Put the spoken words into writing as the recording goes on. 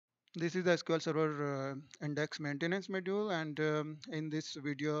This is the SQL Server Index maintenance module, and in this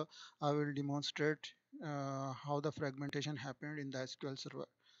video, I will demonstrate how the fragmentation happened in the SQL Server.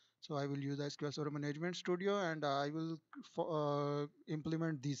 So I will use the SQL Server Management Studio, and I will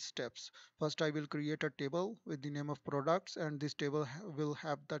implement these steps. First, I will create a table with the name of products, and this table will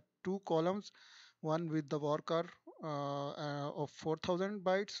have the two columns, one with the varchar of 4000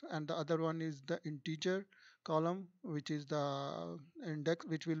 bytes, and the other one is the integer column, which is the index,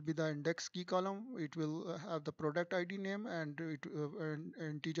 which will be the index key column. It will have the product ID name, and and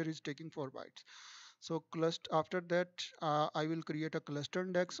integer is taking 4 bytes. So cluster, after that, I will create a cluster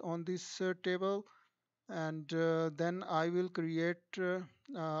index on this table, and then I will create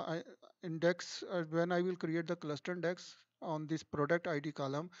index when I will create the cluster index on this product ID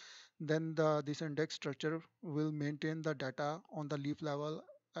column. Then this index structure will maintain the data on the leaf level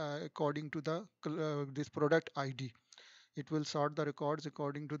according to the this product ID. It will sort the records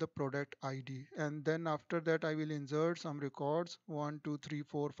according to the product ID, and then after that I will insert some records 1 2 3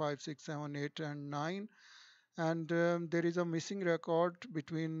 4 5 6 7 8 and 9, and there is a missing record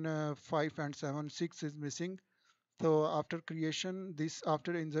between 5 and 7. 6 is missing. So after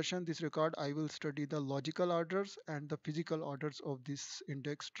insertion this record, I will study the logical orders and the physical orders of this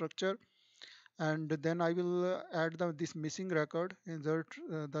index structure, and then I will add this missing record, insert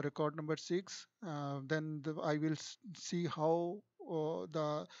the record number 6. Then I will see how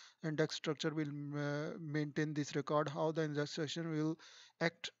the index structure will maintain this record, how the index structure will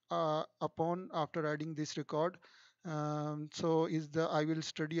act upon after adding this record. So is the I will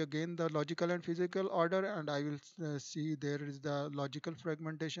study again the logical and physical order, and I will see there is the logical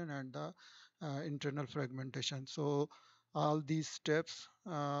fragmentation and the internal fragmentation. So all these steps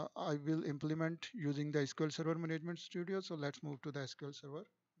I will implement using the SQL Server Management Studio. So let's move to the SQL Server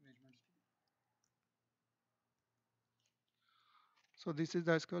Management Studio. So this is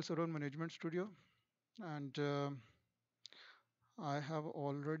the SQL Server Management Studio, and I have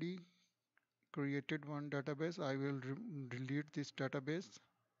already created one database. I will delete this database.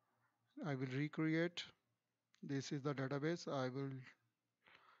 I will recreate. This is the database. I will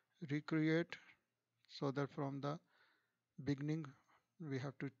recreate, so that from the beginning we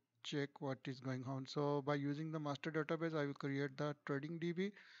have to check what is going on. So by using the master database, I will create the trading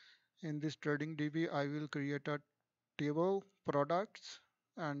DB. In this trading DB, I will create a table products,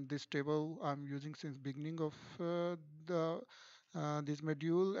 and this table I'm using since beginning of the this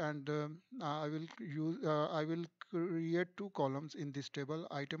module, and I will create two columns in this table: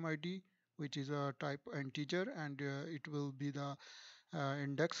 item ID, which is a type integer, and it will be the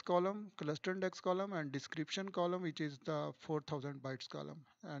index column, cluster index column, and description column, which is the 4000 bytes column,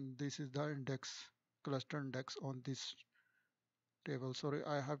 and this is the index, cluster index on this table. Sorry,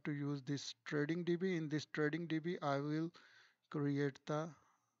 I have to use this trading DB. In this trading DB, I will create the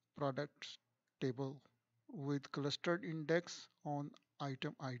products table with clustered index on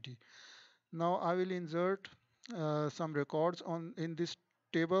item ID. Now I will insert some records on in this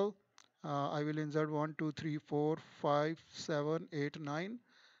table. I will insert 1 2 3 4 5 7 8 9,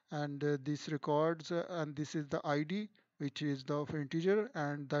 and these records, and this is the ID, which is the of integer,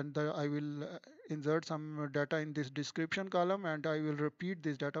 and then I will insert some data in this description column, and I will repeat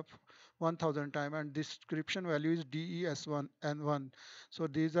this data 1000 times, and description value is DES1 and 1. So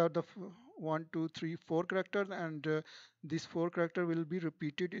these are the 1 2 3 4 characters, and this 4 character will be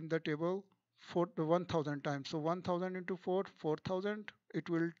repeated in the table for the 1000 times. So 1000 into 4, 4000. It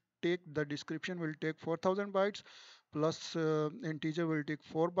will take, the description will take 4000 bytes, plus integer will take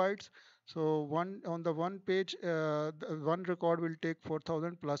 4 bytes. So one on the one page, the one record will take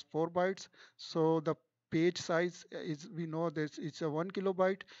 4000 plus 4 bytes. So the page size is, we know this, it's a 1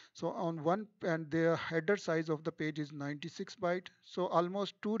 kilobyte. So on one, and the header size of the page is 96 byte. So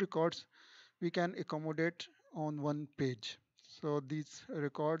almost two records we can accommodate on one page. So these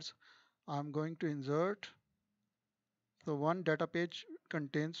records I'm going to insert. So one data page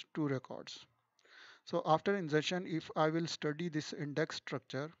contains two records. So after insertion, if I will study this index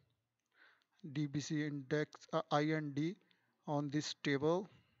structure, DBC index IND on this table,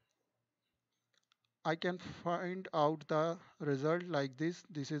 I can find out the result like this.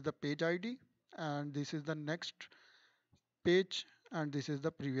 This is the page ID, and this is the next page, and this is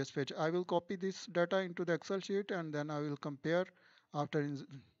the previous page. I will copy this data into the Excel sheet, and then I will compare after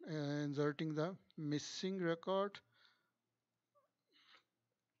inserting the missing record.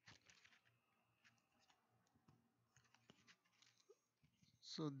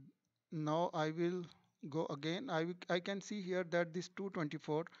 So now I will go again. I can see here that this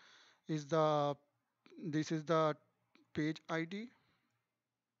 224 is the, this is the page ID.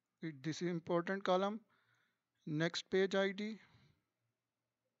 This is important column. Next page ID,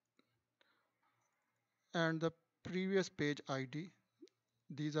 and the previous page ID.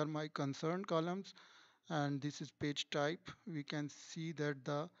 These are my concerned columns, and this is page type. We can see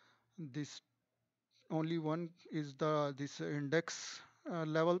that this only one is this index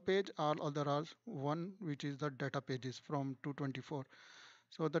level page. All other are one, which is the data pages from 224.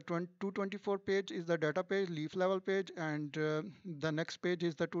 So the 224 page is the data page, leaf level page, and the next page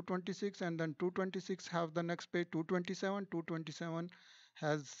is the 226, and then 226 have the next page 227, 227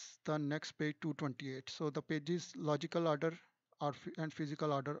 has the next page 228. So the pages logical order and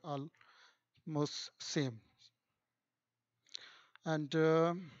physical order are almost same. And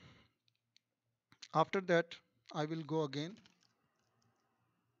after that, I will go again.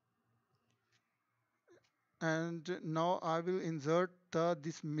 And now I will insert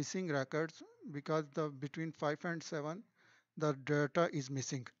this missing records, because the between 5 and 7 the data is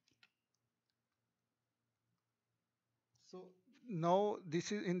missing. So now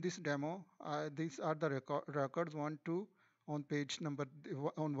this is in this demo. These are the records 1, 2 on page number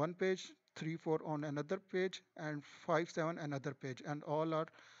on one page, 3, 4 on another page, and 5, 7 another page, and all are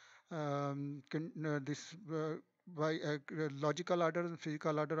this by logical order and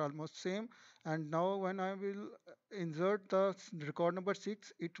physical order almost same. And now when I will insert the record number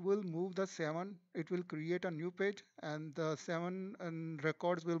 6, it will move the 7, it will create a new page, and the 7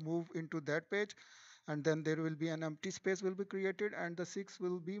 records will move into that page, and then there will be an empty space will be created, and the 6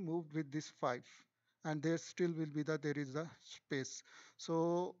 will be moved with this 5, and there still will be there is a space.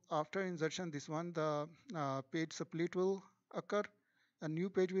 So after insertion this one, the page split will occur, a new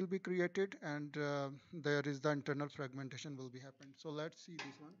page will be created, and there is the internal fragmentation will be happened. So let's see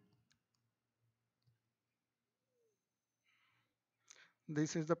this one.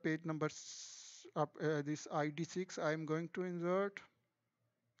 This is the page number this ID6 I am going to insert.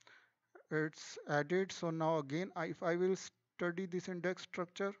 It's added. So now again, if I will study this index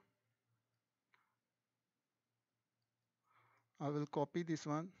structure, I will copy this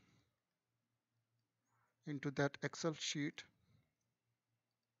one into that Excel sheet.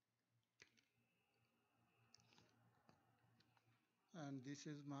 And this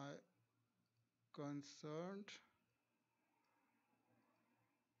is my concerned.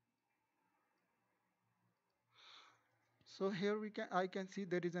 So here I can see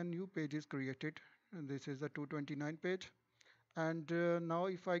there is a new page is created, and this is the 229 page. And now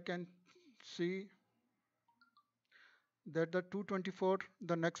if I can see that the 224,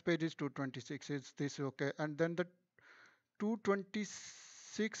 the next page is 226, is this okay? And then the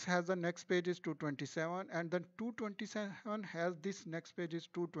 226 has the next page is 227, and then 227 has this next page is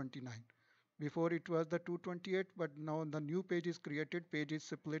 229. Before it was the 228, but now the new page is created, page is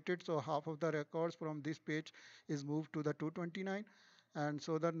splitted, so half of the records from this page is moved to the 229. And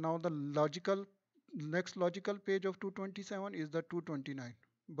so that now the next logical page of 227 is the 229,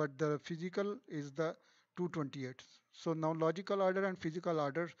 but the physical is the 228. So now logical order and physical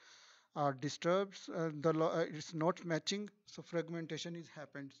order are disturbed, it's not matching, so fragmentation is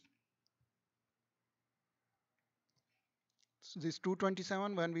happened. So this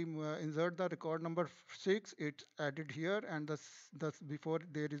 227, when we insert the record number 6, it's added here, and the before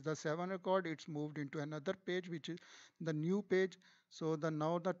there is the 7 record, it's moved into another page, which is the new page. So the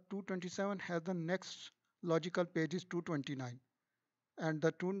now the 227 has the next logical page is 229, and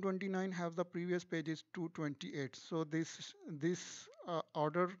the 229 have the previous page is 228. So this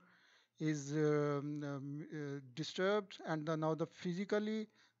order is disturbed, and now the physically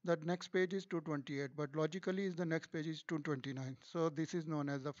the next page is 228, but logically is the next page is 229. So this is known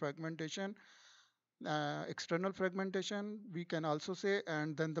as the fragmentation, external fragmentation we can also say.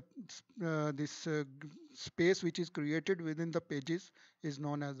 And then this space which is created within the pages is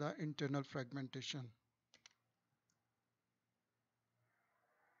known as the internal fragmentation.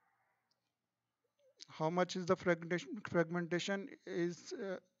 How much is the fragmentation is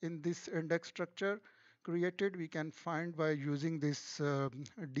in this index structure created, we can find by using this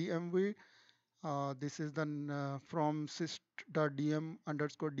DMV. This is then from syst.dm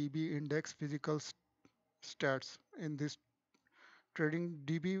underscore db index physical stats. In this trading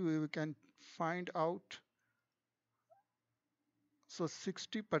db we can find out, so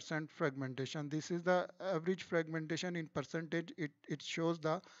 60% fragmentation. This is the average fragmentation in percentage. It shows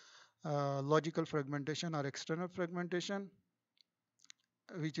the logical fragmentation or external fragmentation,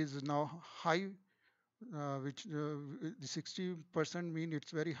 which is now high, which the 60% mean it's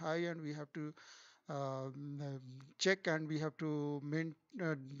very high, and we have to check, and we have to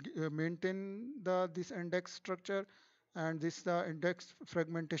maintain this index structure. And this the index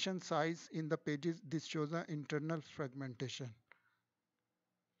fragmentation size in the pages, this shows the internal fragmentation.